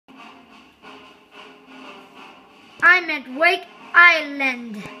I'm at Wake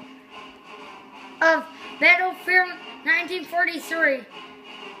Island of Battlefield 1943.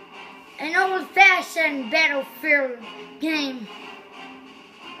 An old-fashioned Battlefield game.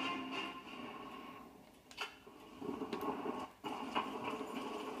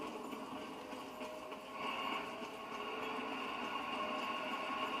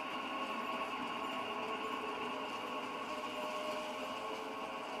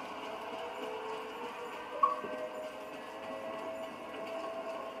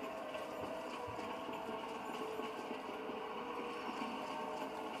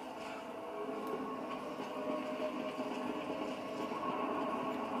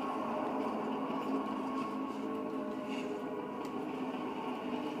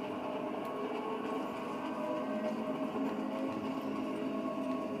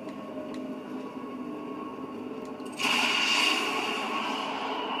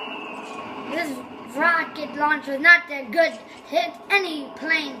 This rocket launcher is not that good to hit any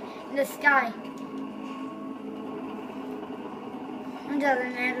plane in the sky. It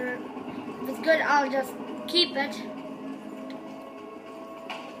doesn't matter. If it's good, I'll just keep it.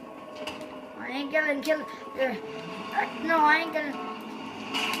 I ain't gonna kill her. No, I ain't gonna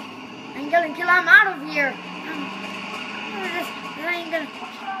kill. I'm out of here. I ain't gonna.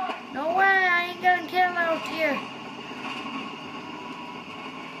 No way, I ain't gonna kill out here.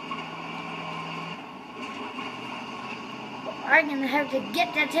 I'm gonna have to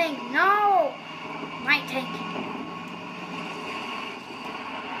get the tank. No! My tank.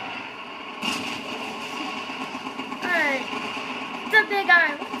 Alright. The big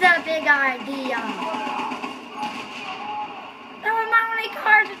idea. There were not many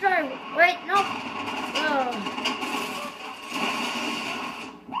cars to drive. Wait, nope. Oh.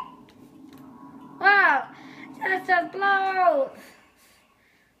 Wow. That just blows.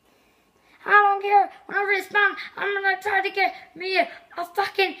 I don't care. When I respawn, I'm gonna try to get me a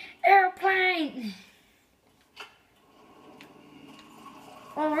fucking airplane.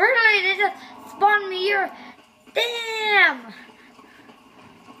 Well, really, they just spawned me here. Damn.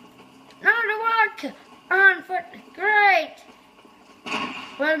 Now to walk on foot. Great.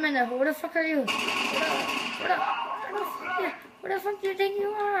 Wait a minute. Who the fuck are you? Who the fuck do you think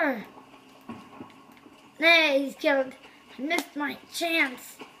you are? Nah, he's killed. I missed my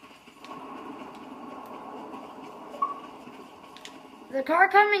chance. The car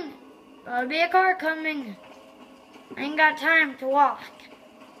coming. There'll be a car coming. I ain't got time to walk.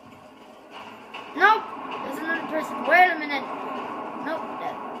 Nope. There's another person. Wait a minute. Nope.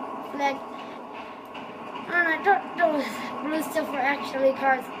 That flag. Oh, no, those blue stuff were actually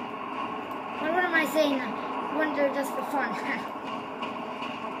cars. What am I saying? Wonder just for fun.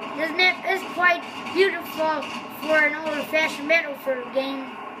 This map is quite beautiful for an old-fashioned Battlefield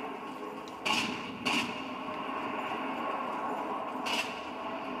game.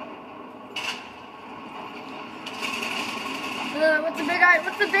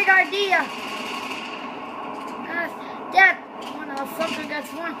 What's the big idea? That motherfucker got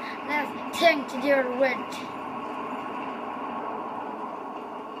one last tank to deal with.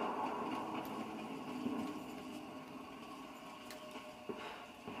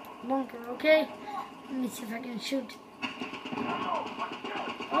 Bunker, okay? Let me see if I can shoot.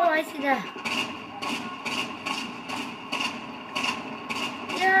 Oh, I see that.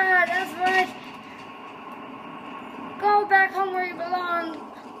 Yeah, that's right. Go back home where you belong.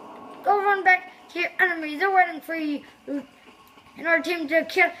 Go run back to your enemies. They're waiting for you in our team to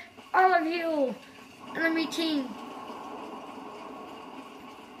kill all of you. Enemy team.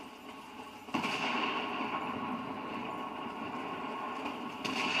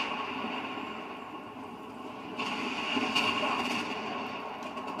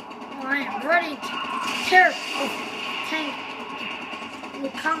 I am ready to tear this tank in the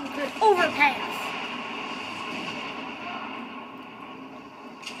concrete overpass.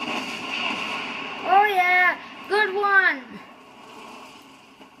 Oh yeah, good one.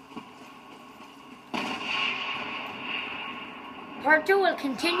 Part 2 will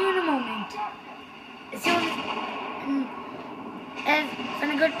continue in a moment. As soon as it's in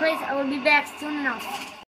a good place, I will be back soon enough.